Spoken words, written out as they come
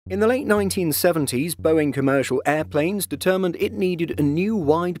In the late 1970s, Boeing Commercial Airplanes determined it needed a new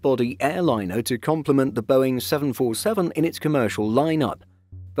wide-body airliner to complement the Boeing 747 in its commercial lineup.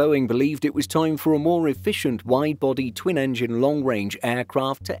 Boeing believed it was time for a more efficient wide-body twin-engine long-range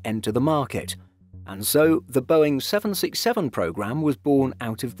aircraft to enter the market. And so, the Boeing 767 program was born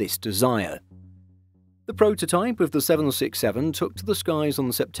out of this desire. The prototype of the 767 took to the skies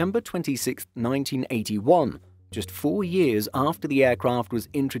on September 26, 1981, just 4 years after the aircraft was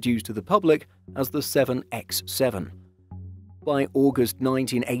introduced to the public as the 7X7. By August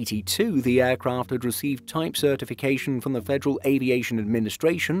 1982, the aircraft had received type certification from the Federal Aviation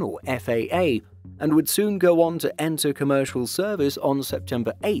Administration, or FAA, and would soon go on to enter commercial service on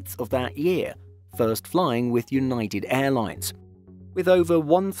September 8th of that year, first flying with United Airlines. With over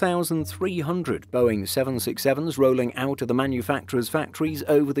 1,300 Boeing 767s rolling out of the manufacturer's factories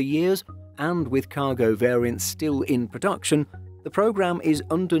over the years, and with cargo variants still in production, the program is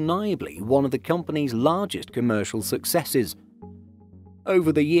undeniably one of the company's largest commercial successes.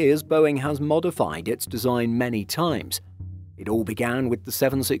 Over the years, Boeing has modified its design many times. It all began with the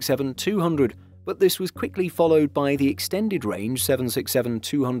 767-200, but this was quickly followed by the extended-range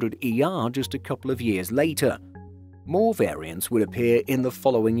 767-200ER just a couple of years later. More variants would appear in the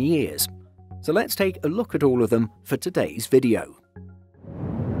following years. So let's take a look at all of them for today's video.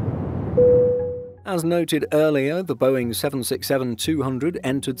 As noted earlier, the Boeing 767-200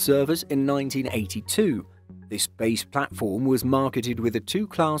 entered service in 1982. This base platform was marketed with a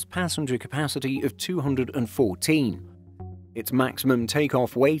two-class passenger capacity of 214. Its maximum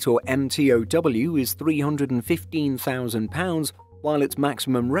takeoff weight, or MTOW, is 315,000 pounds, while its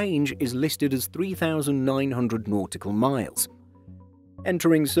maximum range is listed as 3,900 nautical miles.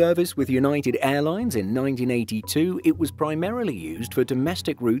 Entering service with United Airlines in 1982, it was primarily used for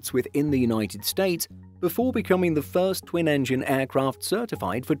domestic routes within the United States before becoming the first twin-engine aircraft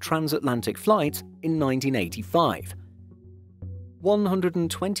certified for transatlantic flights in 1985.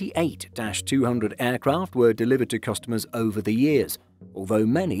 128-200 aircraft were delivered to customers over the years, although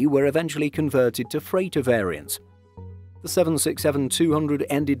many were eventually converted to freighter variants. The 767-200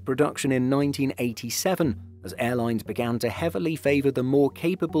 ended production in 1987 as airlines began to heavily favor the more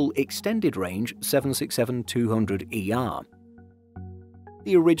capable extended-range 767-200ER.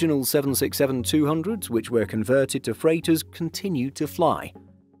 The original 767-200s, which were converted to freighters, continued to fly.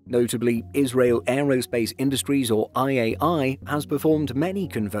 Notably, Israel Aerospace Industries, or IAI, has performed many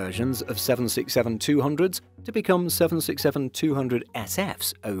conversions of 767-200s to become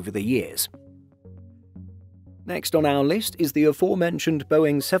 767-200SFs over the years. Next on our list is the aforementioned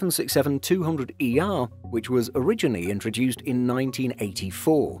Boeing 767-200ER, which was originally introduced in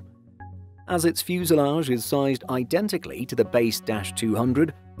 1984. As its fuselage is sized identically to the base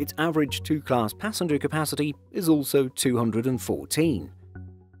 -200, its average two-class passenger capacity is also 214.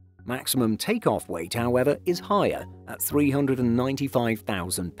 Maximum takeoff weight, however, is higher at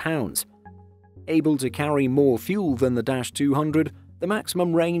 395,000 pounds. Able to carry more fuel than the -200, the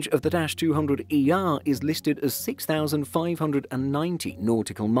maximum range of the -200ER is listed as 6,590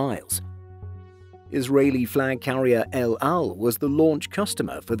 nautical miles. Israeli flag carrier El Al was the launch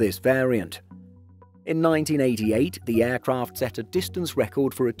customer for this variant. In 1988, the aircraft set a distance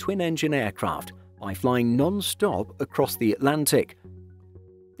record for a twin-engine aircraft by flying non-stop across the Atlantic.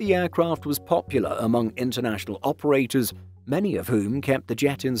 The aircraft was popular among international operators, many of whom kept the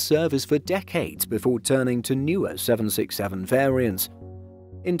jet in service for decades before turning to newer 767 variants.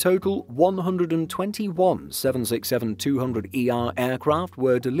 In total, 121 767-200ER aircraft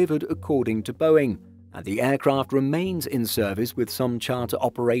were delivered according to Boeing, and the aircraft remains in service with some charter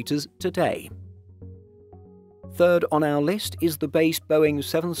operators today. Third on our list is the base Boeing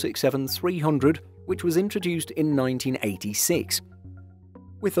 767-300, which was introduced in 1986.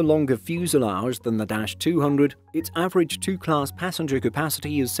 With a longer fuselage than the -200, its average two-class passenger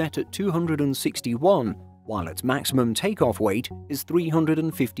capacity is set at 261, while its maximum takeoff weight is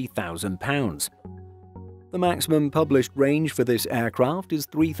 350,000 pounds. The maximum published range for this aircraft is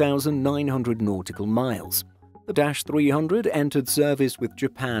 3,900 nautical miles. The -300 entered service with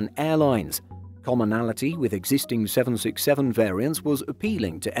Japan Airlines. Commonality with existing 767 variants was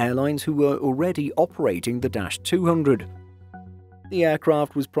appealing to airlines who were already operating the -200. The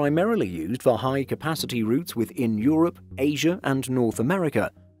aircraft was primarily used for high-capacity routes within Europe, Asia, and North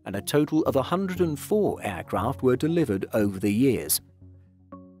America, and a total of 104 aircraft were delivered over the years.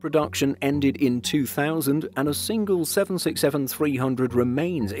 Production ended in 2000, and a single 767-300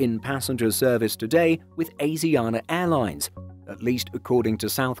 remains in passenger service today with Asiana Airlines, at least according to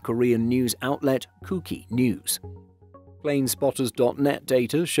South Korean news outlet Kuki News. Planespotters.net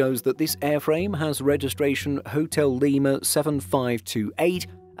data shows that this airframe has registration Hotel Lima 7528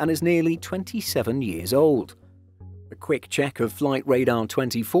 and is nearly 27 years old. A quick check of Flight Radar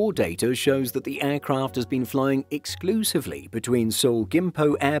 24 data shows that the aircraft has been flying exclusively between Seoul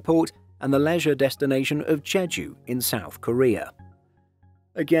Gimpo Airport and the leisure destination of Jeju in South Korea.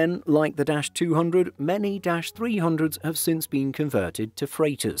 Again, like the Dash 200, many Dash 300s have since been converted to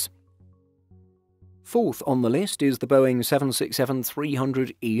freighters. Fourth on the list is the Boeing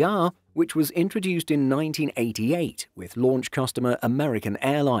 767-300ER, which was introduced in 1988 with launch customer American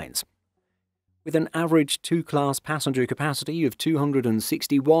Airlines. With an average two-class passenger capacity of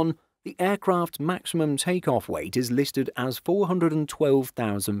 261, the aircraft's maximum takeoff weight is listed as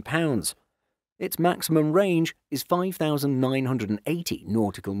 412,000 pounds. Its maximum range is 5,980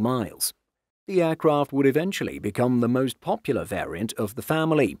 nautical miles. The aircraft would eventually become the most popular variant of the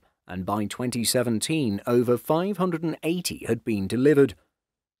family, and by 2017 over 580 had been delivered.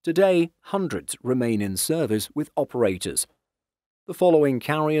 Today, hundreds remain in service with operators. The following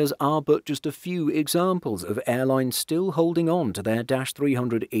carriers are but just a few examples of airlines still holding on to their Dash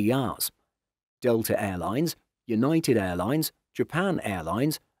 300 ERs: Delta Airlines, United Airlines, Japan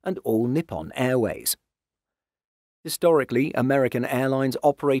Airlines, and All Nippon Airways. Historically, American Airlines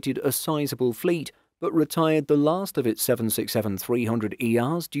operated a sizable fleet, but retired the last of its 767-300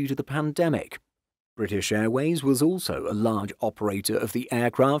 ERs due to the pandemic. British Airways was also a large operator of the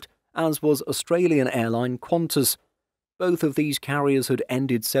aircraft, as was Australian airline Qantas. Both of these carriers had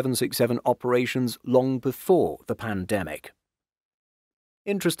ended 767 operations long before the pandemic.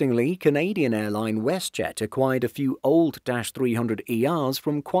 Interestingly, Canadian airline WestJet acquired a few old Dash 300 ERs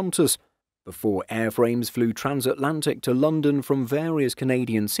from Qantas. Before airframes flew transatlantic to London from various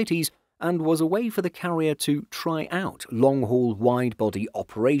Canadian cities, and was a way for the carrier to try out long-haul wide-body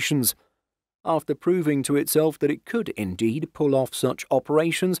operations. After proving to itself that it could indeed pull off such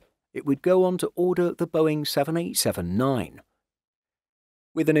operations, it would go on to order the Boeing 787-9.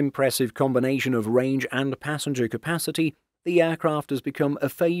 With an impressive combination of range and passenger capacity, the aircraft has become a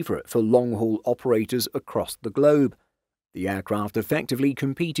favourite for long-haul operators across the globe. The aircraft effectively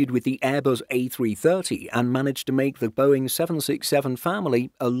competed with the Airbus A330 and managed to make the Boeing 767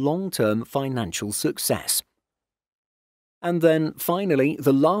 family a long-term financial success. And then, finally,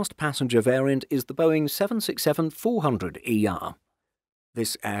 the last passenger variant is the Boeing 767-400ER.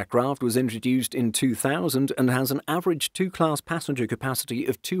 This aircraft was introduced in 2000 and has an average two-class passenger capacity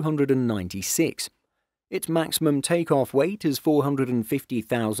of 296. Its maximum takeoff weight is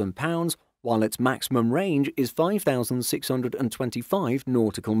 450,000 pounds, while its maximum range is 5,625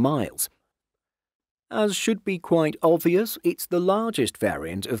 nautical miles. As should be quite obvious, it's the largest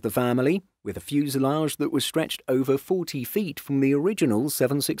variant of the family, with a fuselage that was stretched over 40 feet from the original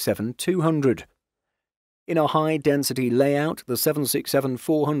 767-200. In a high-density layout, the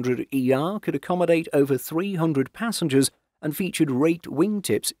 767-400ER could accommodate over 300 passengers and featured raked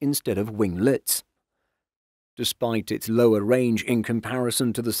wingtips instead of winglets. Despite its lower range in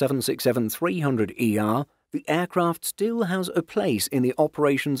comparison to the 767-300ER, the aircraft still has a place in the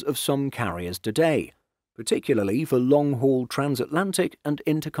operations of some carriers today, particularly for long-haul transatlantic and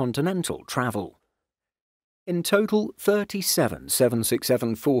intercontinental travel. In total, 37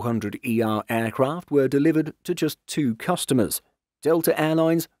 767-400ER aircraft were delivered to just two customers, Delta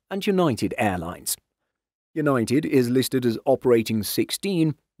Airlines and United Airlines. United is listed as operating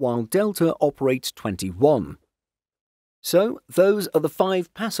 16, while Delta operates 21. So, those are the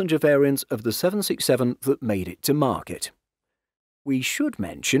 5 passenger variants of the 767 that made it to market. We should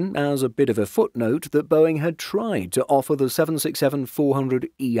mention, as a bit of a footnote, that Boeing had tried to offer the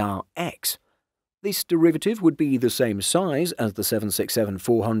 767-400ERX. This derivative would be the same size as the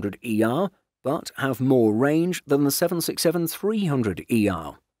 767-400ER, but have more range than the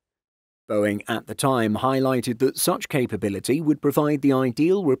 767-300ER. Boeing at the time highlighted that such capability would provide the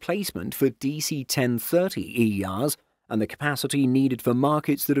ideal replacement for DC-1030ERs and the capacity needed for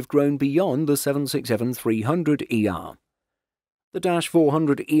markets that have grown beyond the 767-300ER. The Dash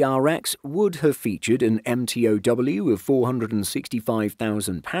 400ERX would have featured an MTOW of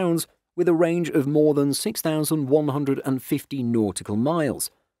 465,000 pounds with a range of more than 6,150 nautical miles,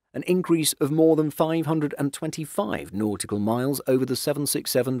 an increase of more than 525 nautical miles over the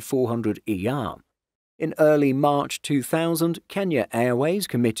 767-400ER. In early March 2000, Kenya Airways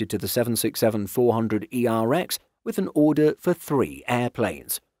committed to the 767-400ERX with an order for 3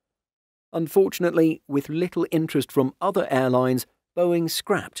 airplanes. Unfortunately, with little interest from other airlines, Boeing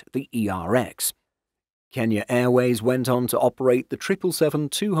scrapped the ERX. Kenya Airways went on to operate the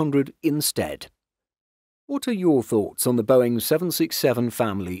 777-200 instead. What are your thoughts on the Boeing 767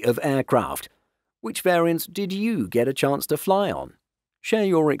 family of aircraft? Which variants did you get a chance to fly on? Share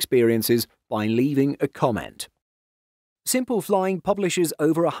your experiences by leaving a comment. Simple Flying publishes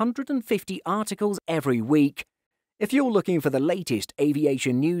over 150 articles every week. If you're looking for the latest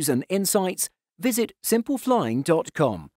aviation news and insights, visit simpleflying.com.